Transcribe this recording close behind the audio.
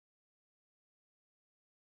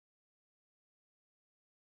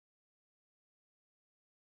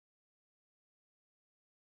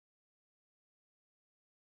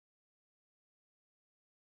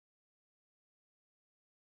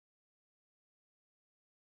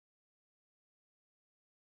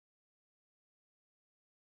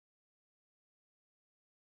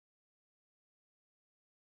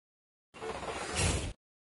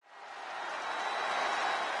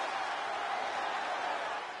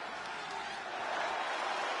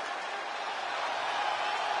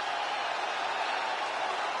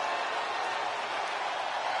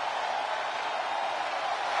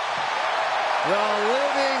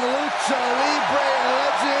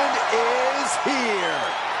here.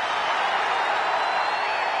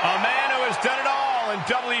 A man who has done it all in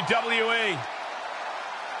WWE.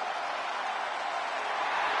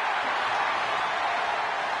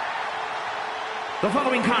 The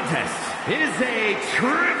following contest is a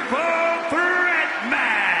triple threat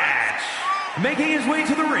match. Making his way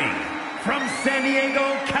to the ring from San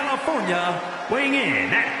Diego, California, weighing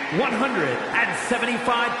in at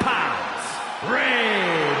 175 pounds,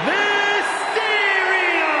 Rey Mysterio!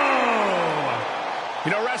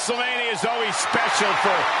 You know, WrestleMania is always special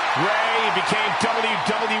for Rey. He became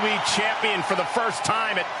WWE Champion for the first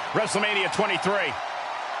time at WrestleMania 23.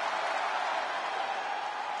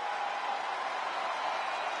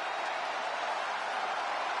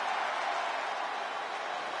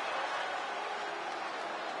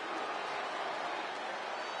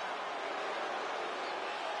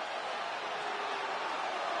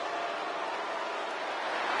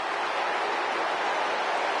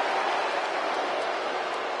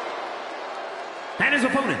 And his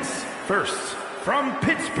opponents, first, from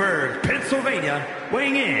Pittsburgh, Pennsylvania,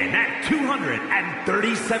 weighing in at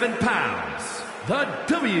 237 pounds, the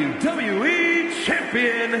WWE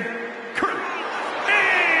Champion, Kurt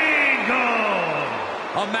Angle!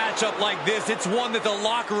 A matchup like this, it's one that the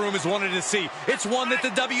locker room has wanted to see. It's one that the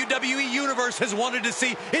WWE Universe has wanted to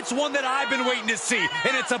see. It's one that I've been waiting to see,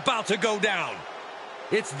 and it's about to go down.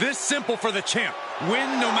 It's this simple for the champ.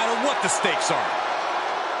 Win no matter what the stakes are.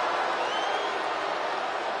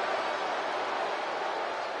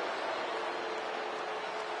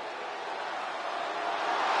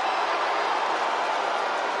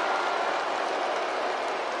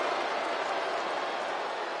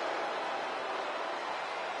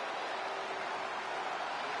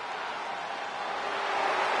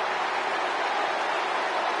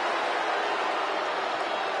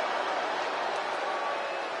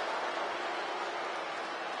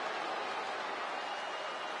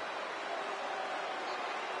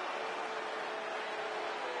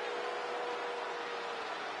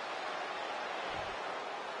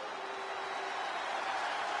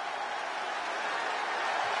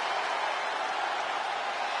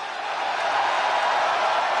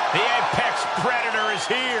 The Apex Predator is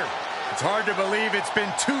here. It's hard to believe it's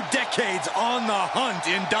been 2 decades on the hunt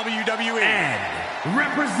in WWE. And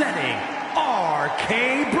representing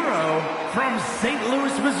RK Bro from St.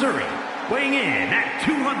 Louis, Missouri, weighing in at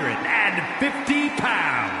 250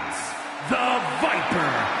 pounds, the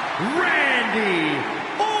Viper, Randy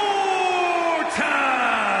Orton!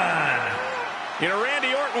 You know,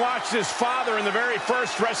 Randy Orton watched his father in the very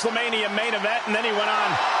first WrestleMania main event, and then he went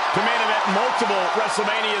on to main event multiple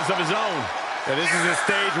WrestleManias of his own. Now, this is a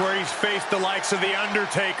stage where he's faced the likes of The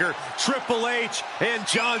Undertaker, Triple H, and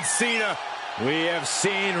John Cena. We have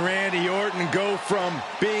seen Randy Orton go from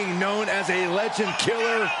being known as a legend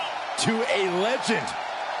killer to a legend.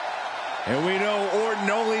 And we know Orton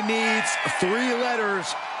only needs 3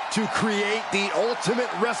 letters to create the ultimate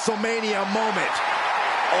WrestleMania moment.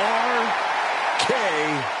 RKO.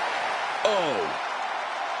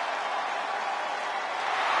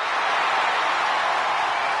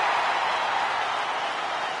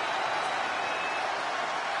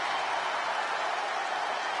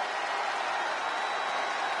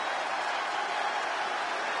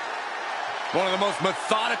 One of the most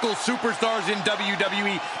methodical superstars in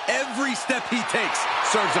WWE. Every step he takes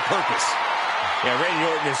serves a purpose. Yeah, Randy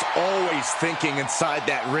Orton is always thinking inside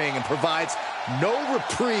that ring and provides no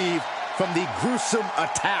reprieve from the gruesome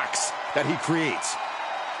attacks that he creates.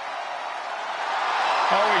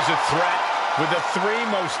 Always a threat with the 3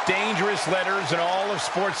 most dangerous letters in all of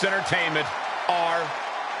sports entertainment,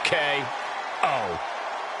 RKO.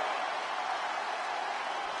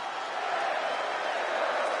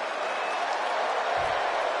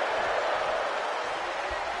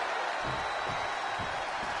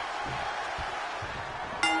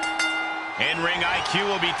 In-ring IQ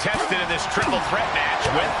will be tested in this triple threat match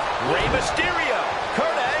with Rey Mysterio,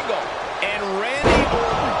 Kurt Angle, and Randy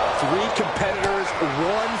Orton. 3 competitors,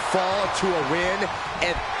 1 fall to a win,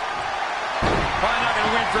 and Probably not going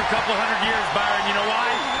to win for a couple hundred years, Byron. You know why?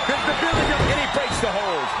 Because the build-up, and he breaks the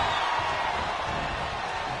hold.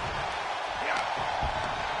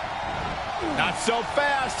 Not so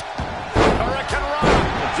fast. Hurricane Rana.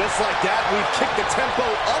 And just like that, we've kicked the tempo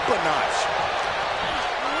up a notch.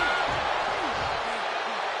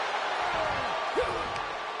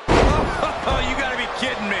 Oh, you got to be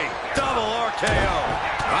kidding me. Double RKO.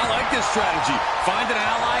 I like this strategy. Find an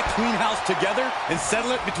ally, clean house together, and settle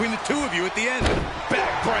it between the 2 of you at the end.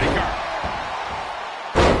 Backbreaker.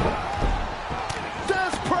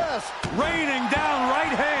 Death press. Raining down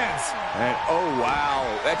right hands. And oh, wow.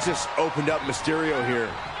 That just opened up Mysterio here.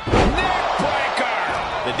 Neck breaker.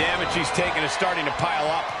 damage he's taken is starting to pile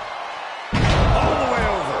up. All the way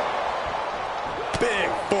over. Big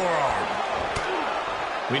forearm.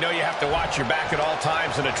 We know you have to watch your back at all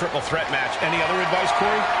times in a triple threat match. Any other advice,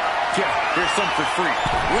 Corey? Yeah, here's some for free.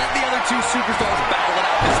 Let the other two superstars battle it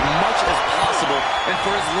out as much as possible and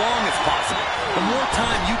for as long as possible. The more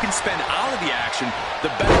time you can spend out of the action, the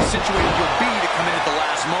better situated you'll be to come in at the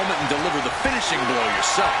last moment and deliver the finishing blow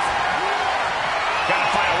yourself. Gotta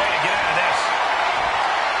find a way to get out of this.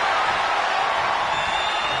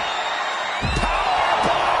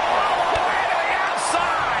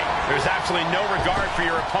 There's absolutely no regard for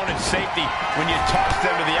your opponent's safety when you toss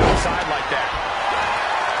them to the outside like that.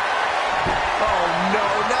 Oh, no.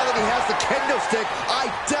 Now that he has the kendo stick, I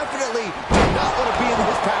definitely do not want to be in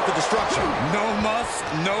his path of destruction. No muss,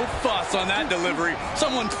 no fuss on that delivery.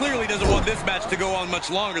 Someone clearly doesn't want this match to go on much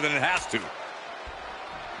longer than it has to.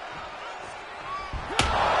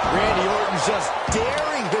 Randy Orton just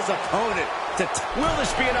daring his opponent to... Will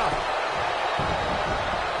this be enough?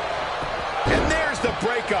 And there's the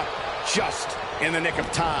breakup, just in the nick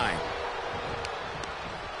of time.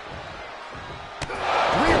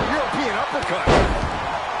 Rear European uppercut.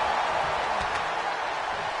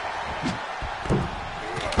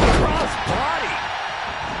 Cross body.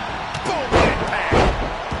 Boom, impact.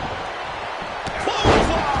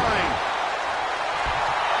 Clothesline.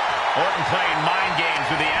 Orton playing mind games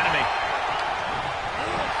with the enemy.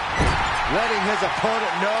 Letting his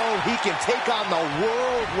opponent know he can take on the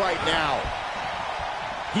world right now.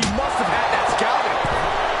 He must have had that scouted.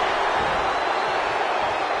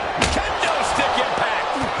 Kendo stick impact.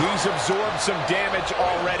 He's absorbed some damage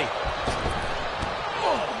already.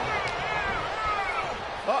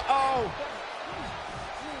 Uh-oh.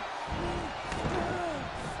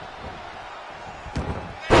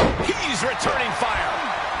 He's returning fire.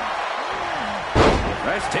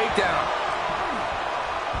 Nice takedown.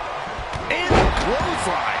 And a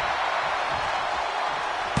clothesline.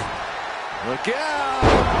 Look out!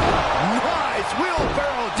 Nice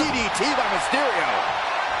wheelbarrow DDT by Mysterio.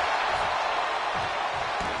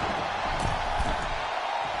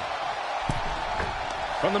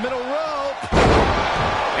 From the middle rope.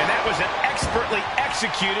 And that was an expertly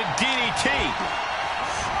executed DDT.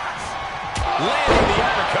 Landing the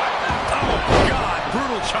uppercut. Oh, God,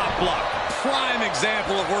 brutal chop block. Prime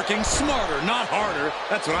example of working smarter, not harder.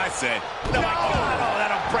 That's what I say. Oh, my God. Oh,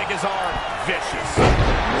 that'll break his arm. Vicious.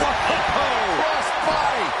 Whoa! Cross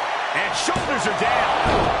body. And shoulders are down.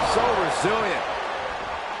 So resilient.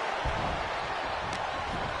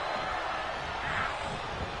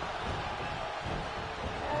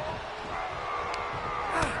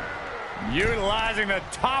 Utilizing the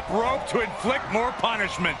top rope to inflict more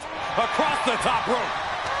punishment. Across the top rope.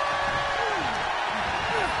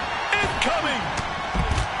 Incoming.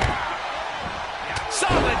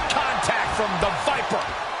 Solid contact from the Viper.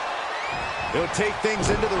 He'll take things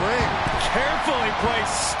into the ring. Carefully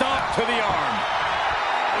placed stomp to the arm.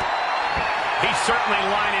 He's certainly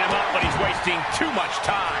lining him up, but he's wasting too much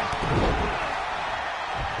time.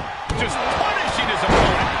 Just punishing his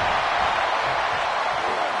opponent.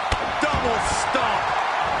 Double stomp.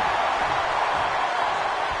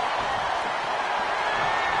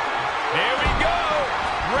 Here we go.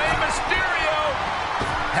 Rey Mysterio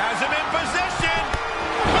has him in position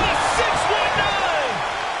for the 619.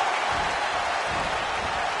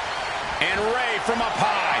 And Rey from up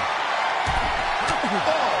high.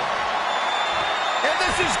 Oh. And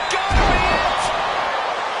this is gonna be it.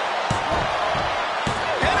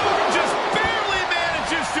 And Orton just barely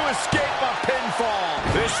manages to escape a pinfall.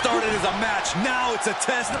 This started as a match. Now it's a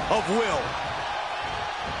test of will.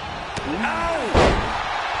 Ow!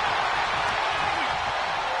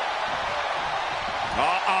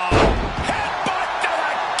 Uh-oh. Headbutt to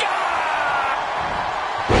the gut!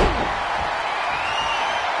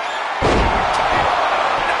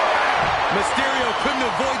 Mysterio couldn't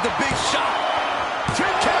avoid the big shot. 2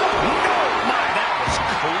 count. Oh, my, that was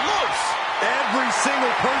close. Every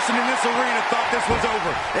single person in this arena thought this was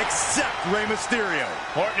over, except Rey Mysterio.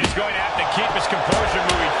 Orton is going to have to keep his composure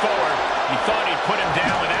moving forward. He thought he'd put him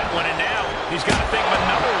down with that one, and now he's got to think of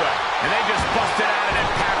another way. And they just busted out an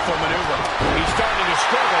impactful maneuver. He's starting to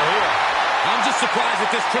struggle here. I'm just surprised that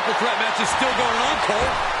this triple threat match is still going on, Cole.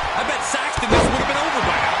 I bet Saxton this would have been over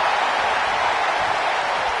by now.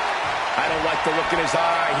 I don't like the look in his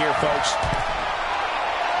eye here, folks.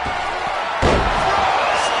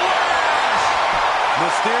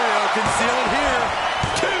 Mysterio can seal it here.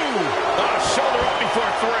 2. Shoulder up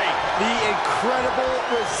before 3. The incredible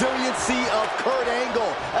resiliency of Kurt Angle,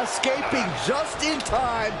 escaping just in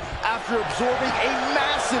time after absorbing a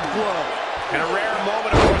massive blow. And a rare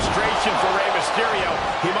moment of frustration for Rey Mysterio.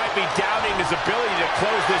 He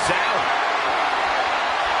close this out.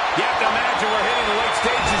 You have to imagine we're hitting the late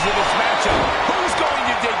stages of this matchup. Who's going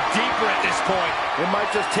to dig deeper at this point? It might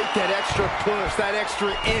just take that extra push, that extra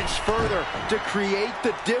inch further to create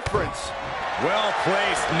the difference.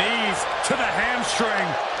 Well-placed knees to the hamstring.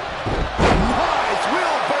 Nice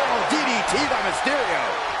wheelbarrow DDT by Mysterio.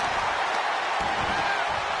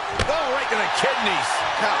 Oh, right to the kidneys.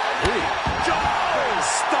 Golly. Oh,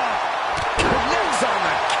 stop. Connects on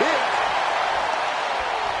the kick.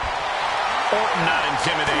 Orton not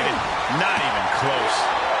intimidated. Not even close.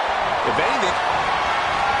 If anything,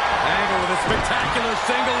 Angle with a spectacular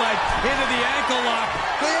single leg into the ankle lock.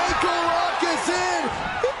 the ankle lock is in.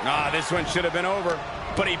 Ah, this one should have been over,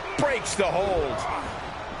 but he breaks the hold.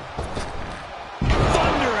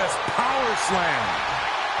 Thunderous power slam.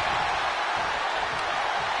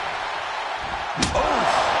 Oh!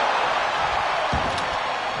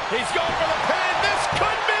 He's going for the pin. This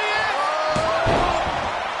could be it.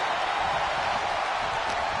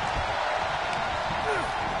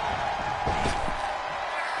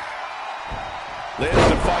 Lives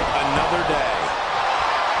to fight another day.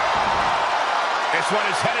 This one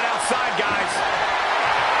is headed outside, guys.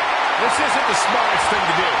 This isn't the smartest thing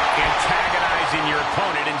to do, antagonizing your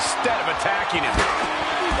opponent instead of attacking him.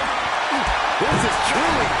 This is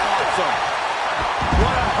truly awesome.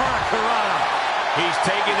 What a hurricanrana. He's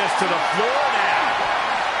taking this to the floor now.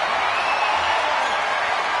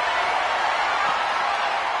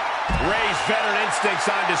 Ray's veteran instincts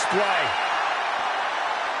on display.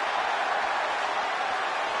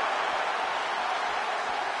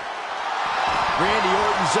 Randy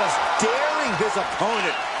Orton just daring his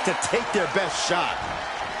opponent to take their best shot.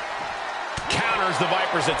 Counters the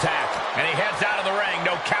Viper's attack, and he heads out of the ring.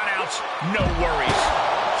 No countouts, no worries.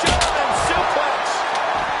 German suplex.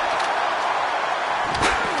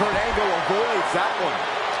 Kurt Angle avoids that one.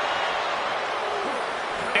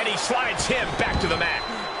 And he slides him back to the mat.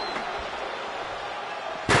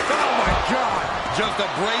 Oh, my God. Just a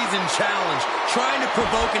brazen challenge, trying to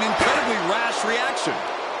provoke an incredibly rash reaction.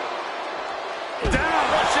 Down,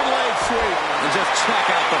 Russian leg sweep. And just check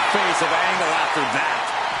out the face of Angle after that.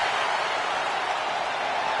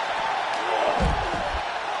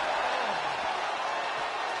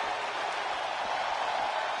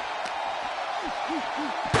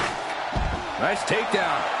 Nice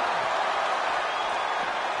takedown.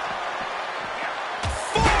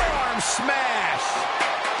 Forearm smash.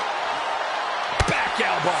 Back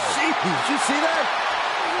elbow. Jeez, did you see that?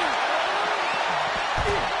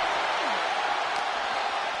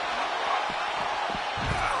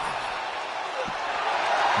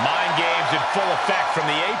 Mind games in full effect from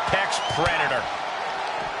the Apex Predator.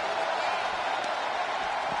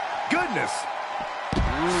 Goodness.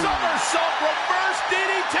 Somersault reverse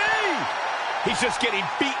DDT. He's just getting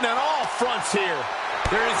beaten on all fronts here.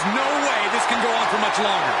 There is no way this can go on for much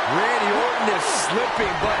longer. Randy Orton is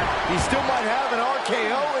slipping, but he still might have an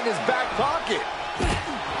RKO in his back pocket.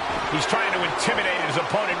 He's trying to intimidate his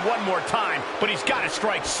opponent one more time, but he's got to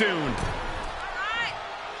strike soon.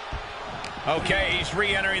 Okay, he's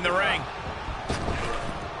re-entering the ring.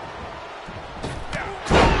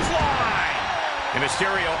 Clothesline! And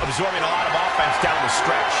Mysterio absorbing a lot of offense down the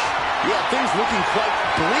stretch. Yeah, things looking quite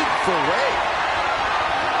bleak for Ray.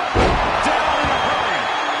 Down in a hurry.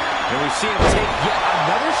 And we see him take yet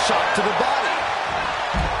another shot to the body.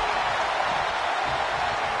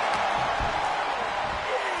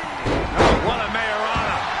 Oh, what a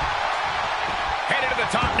Majorana. Headed to the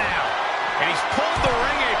top now. And he's pulled the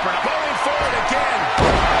ring apron up. Going forward again.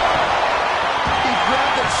 He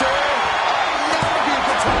grabbed the chair. Now would be a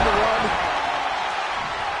good time to run.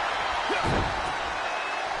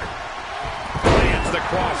 Lands the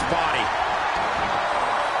crossbody.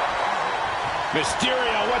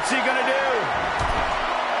 Mysterio, what's he gonna do?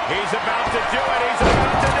 He's about to do it. He's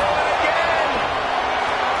about to do it again.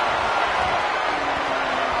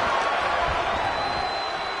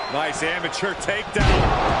 Nice amateur takedown.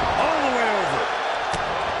 All the way over.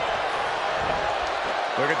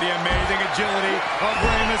 Look at the amazing agility of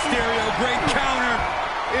Rey Mysterio. Great counter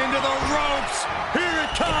into the ropes. Here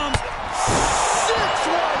it comes.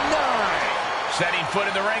 619. Setting foot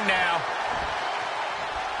in the ring now.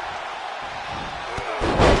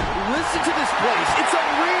 Listen to this place. It's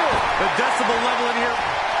unreal. The decibel level in here.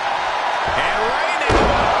 And right now.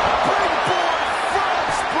 Springboard frog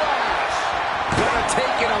splash. Gonna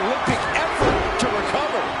take an Olympic effort to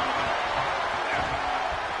recover.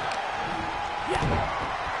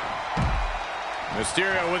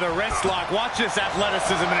 Mysterio with a wrist lock. Watch this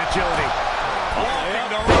athleticism and agility. Walking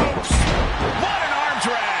the ropes. What an arm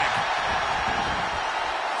drag.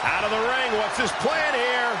 Out of the ring. What's his plan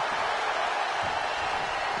here?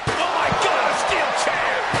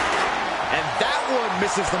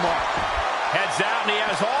 misses the mark. Heads out, and he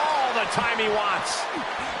has all the time he wants.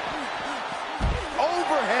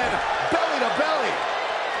 Overhead, belly to belly.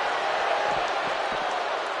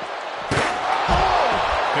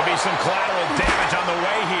 Could be some collateral damage on the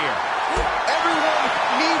way here. Everyone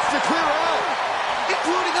needs to clear out,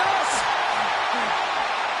 including us.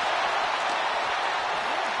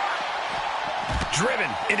 Driven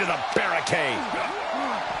into the barricade.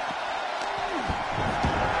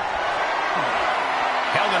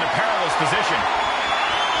 Held in a perilous position.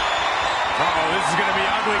 Uh-oh, this is going to be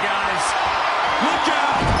ugly, guys. Look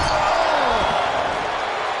out!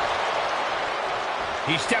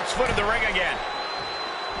 He steps foot in the ring again.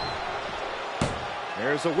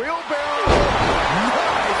 There's a wheelbarrow.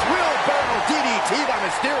 Nice wheelbarrow DDT by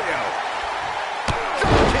Mysterio.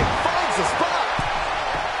 Dropkick finds the spot.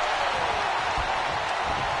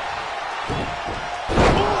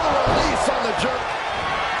 Ooh, the release on the jerk.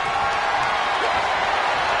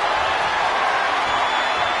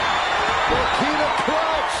 Burkina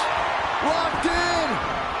crouch. Locked in.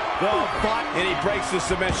 And he breaks the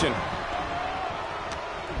submission.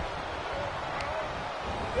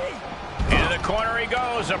 Into the corner he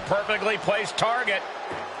goes, a perfectly placed target.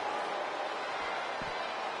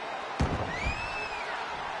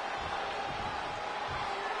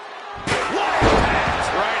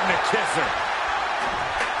 Right in the kisser.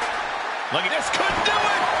 Look at this, couldn't do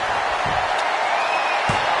it!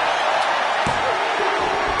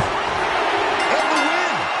 And the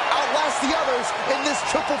win outlasts the others in this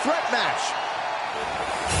triple threat match.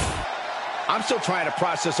 I'm still trying to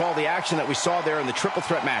process all the action that we saw there in the triple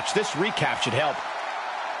threat match. This recap should help.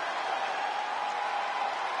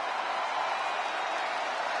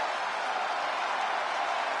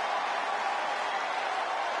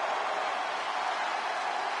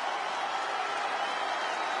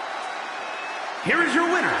 Here is your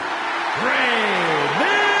winner,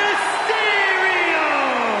 Mysterio!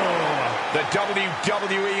 The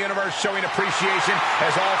WWE Universe showing appreciation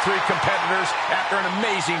as all three competitors after an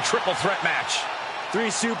amazing triple threat match. Three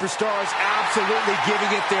superstars absolutely giving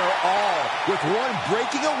it their all, with one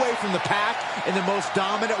breaking away from the pack in the most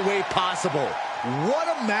dominant way possible. What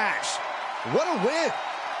a match. What a win.